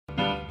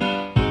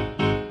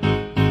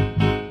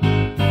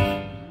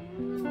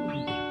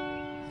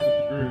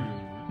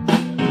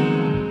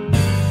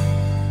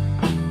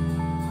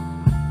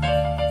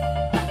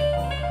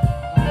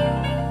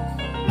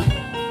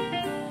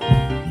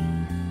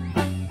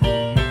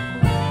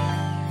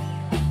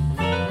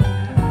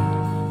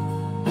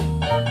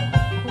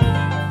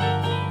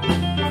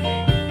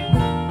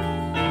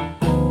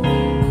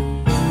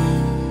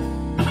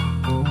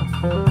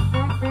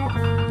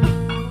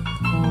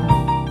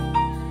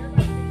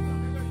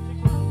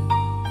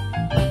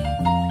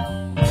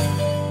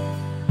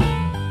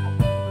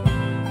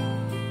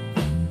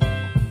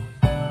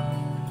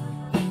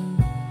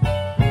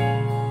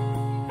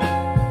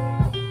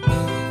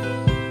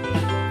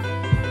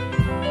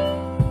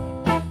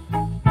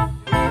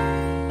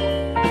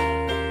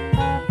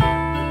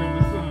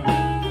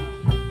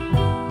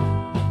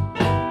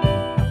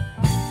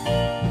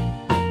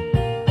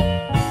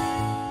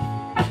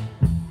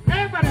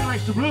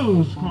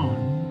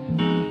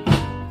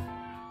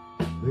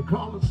They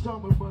call it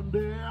Stormy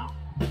Monday.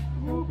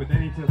 Oh, but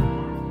that ain't just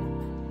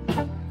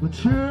the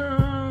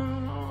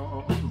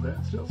chill,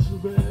 that's just as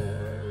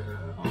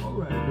bad. All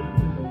right,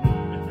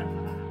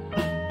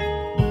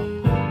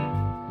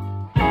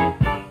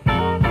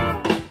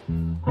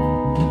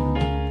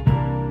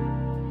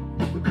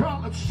 they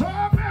call it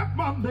Stormy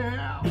Monday.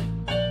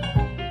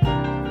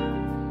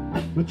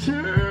 The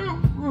chill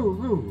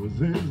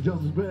is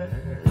just as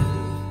bad.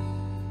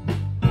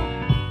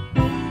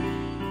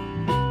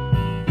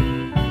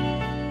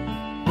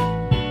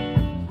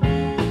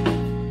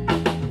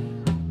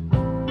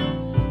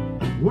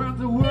 When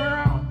the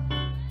world,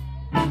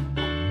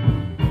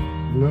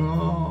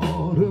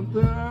 Lord, and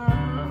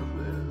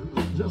earth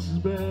is just as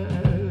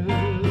bad.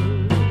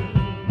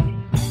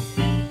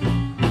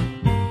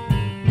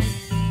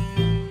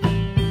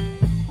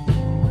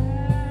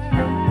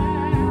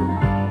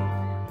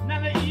 Now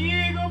the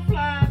eagle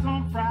flies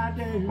on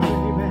Friday, baby,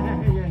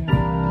 yeah.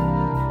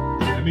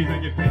 That means I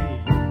get paid.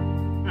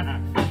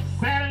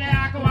 Saturday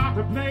I go out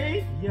to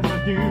play, yes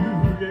I do,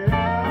 yeah.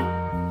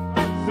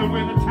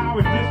 Somewhere in the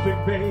Tower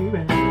District,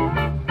 baby.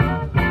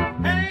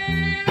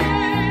 Hey,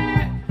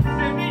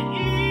 said the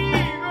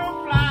eagle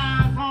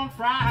flies on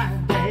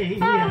Friday.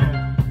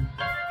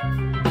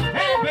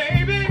 Hey,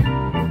 baby,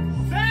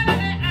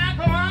 Saturday I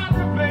go out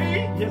to play.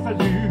 Yes, I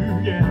do,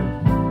 yeah.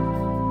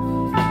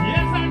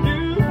 Yes, I do.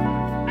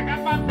 I got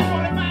about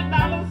 $45.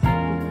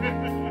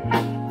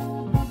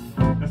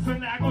 That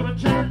Sunday I go to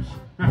church.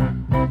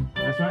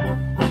 That's right.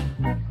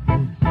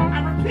 I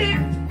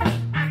repent.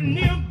 I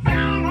kneel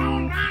down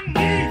on my knees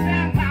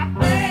and I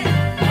pray.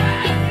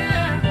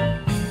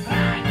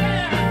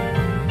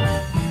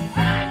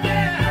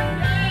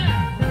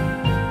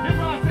 Here's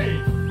what I say.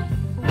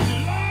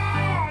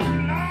 Lord,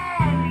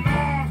 Lord,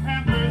 Lord,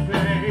 have mercy,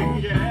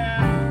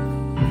 yeah.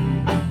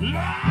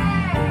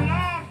 Lord,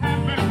 Lord,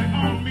 have mercy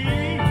on me.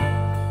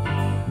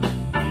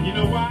 And you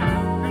know why?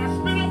 'Cause I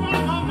spent up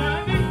all my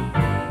money.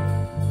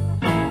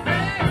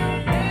 Hey,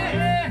 hey,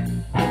 hey.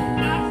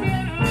 I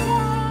said,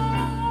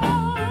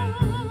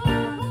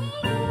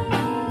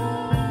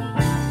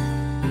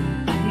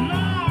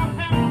 Lord,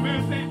 have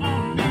mercy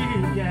on me,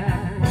 yeah.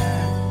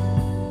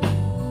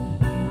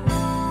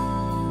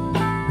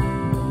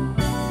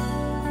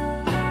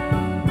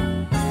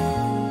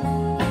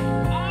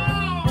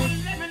 Oh,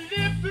 let me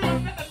live through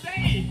another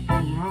day.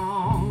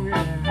 Oh,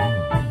 yeah.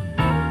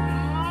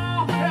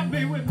 Oh, help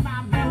me with my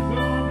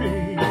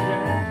misery, yeah.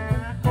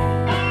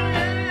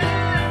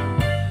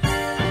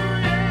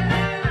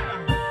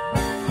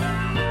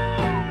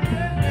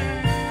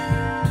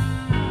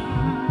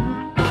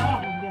 Oh,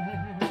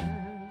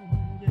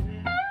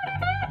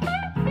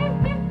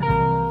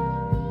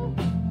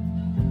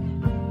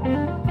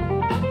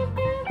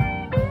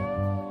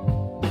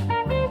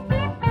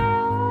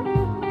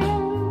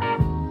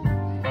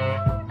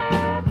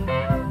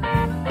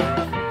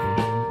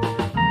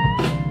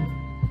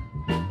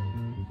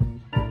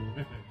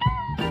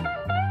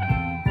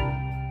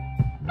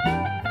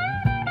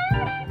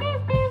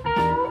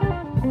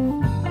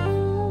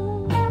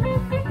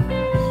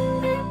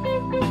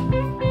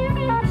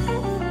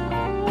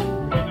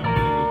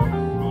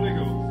 Holy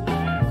Ghost,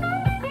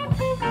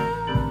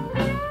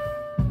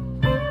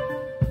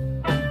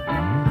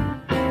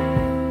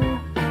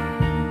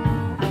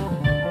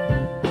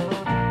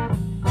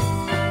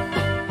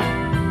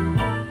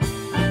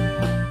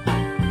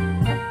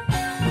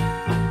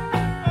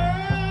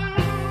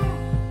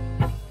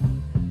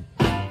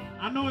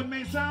 I know it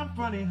may sound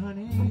funny,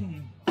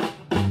 honey.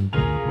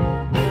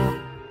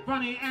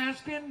 Funny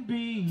as can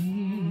be.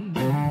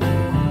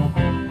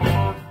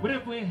 But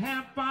if we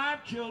have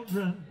 5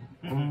 children,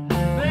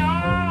 they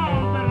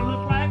all better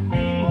look like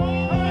me.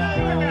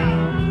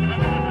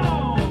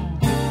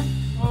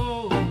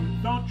 Oh,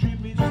 don't treat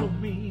me so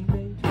mean,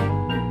 baby.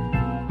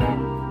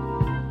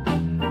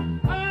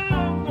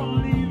 I'm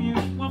gonna leave you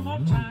one more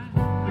time.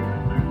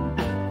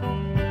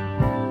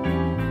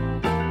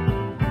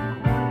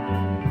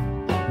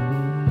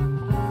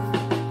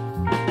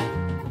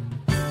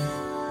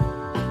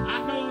 I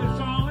know it's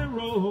only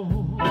road.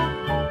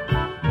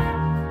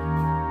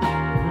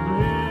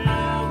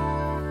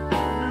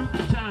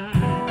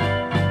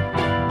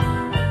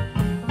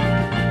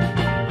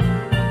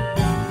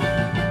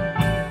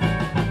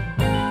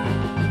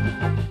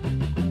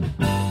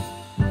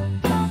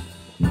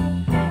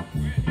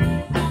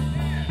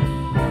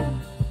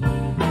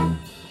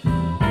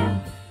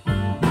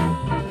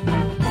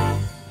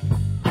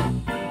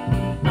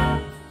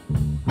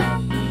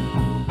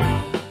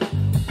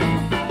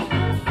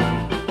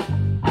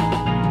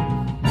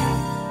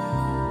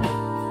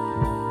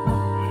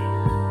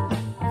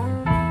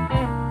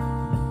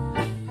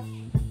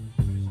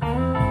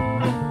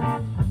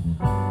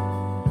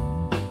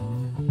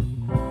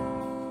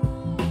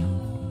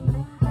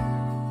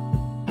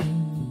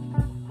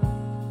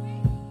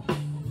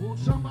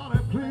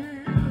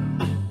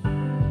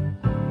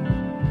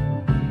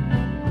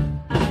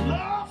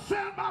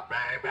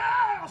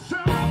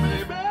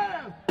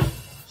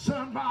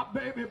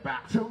 baby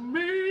back to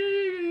me.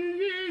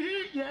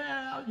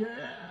 Yeah,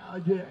 yeah,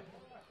 yeah,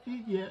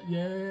 yeah.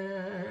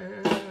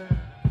 Yeah.